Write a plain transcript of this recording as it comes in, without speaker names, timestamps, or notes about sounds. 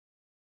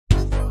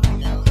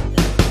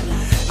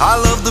I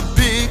love the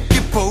pic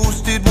you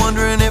posted,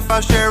 wondering if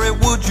I share it,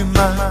 would you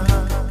mind?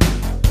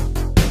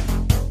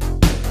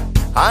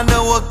 I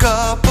know a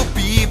couple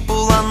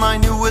people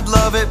online who would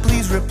love it,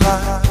 please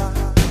reply.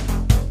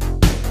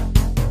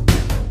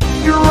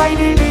 You're right,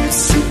 it is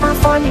super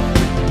funny.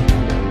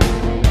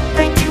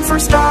 Thank you for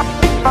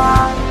stopping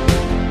by.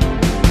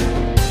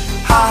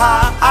 Ha ha,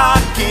 I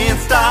can't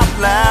stop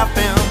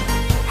laughing.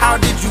 How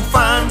did you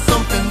find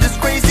something this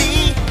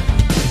crazy?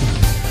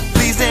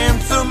 Please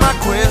answer my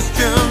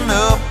question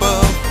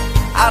above.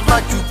 I'd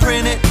like to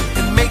print it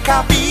and make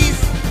copies.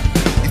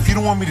 If you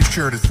don't want me to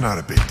share it, it's not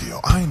a big deal.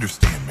 I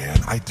understand, man,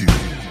 I do.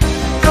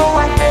 Go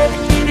ahead,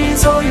 it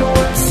is all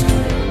yours.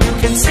 You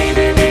can save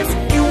it if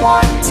you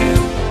want to.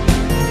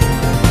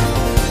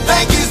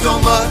 Thank you so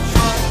much.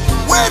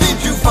 Where did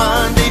you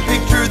find a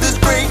picture this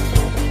great?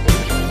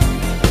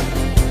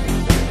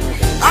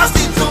 I've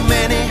seen so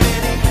many,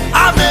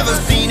 I've never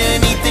seen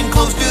anything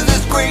close to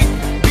this great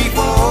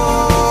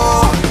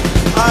before.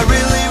 I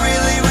really,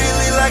 really,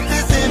 really like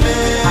this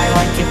image. I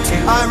like it too.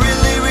 I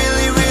really,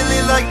 really,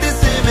 really like this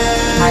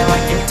image. I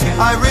like it too.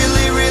 I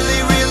really,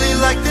 really, really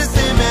like this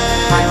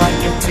image. I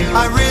like it too.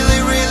 I really,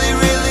 really,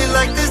 really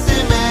like this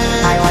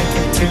image. I like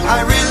it too.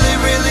 I really,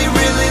 really,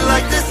 really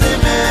like this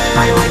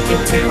image. I like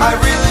it too. I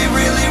really,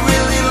 really,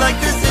 really like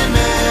this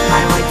image.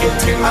 I like it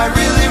too. I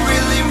really,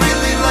 really,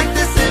 really like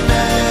this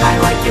image. I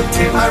like it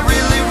too. I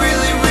really,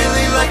 really,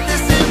 really like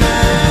this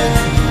image.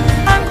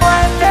 I'm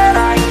glad that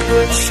I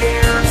could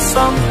share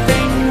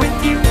something with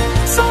you.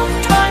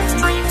 Sometimes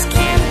dreams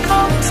can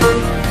come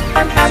true.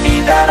 I'm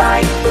happy that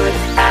I could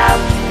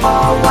have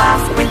a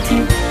laugh with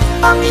you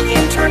on the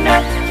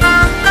internet.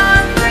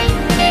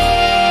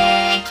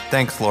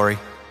 Thanks, Lori.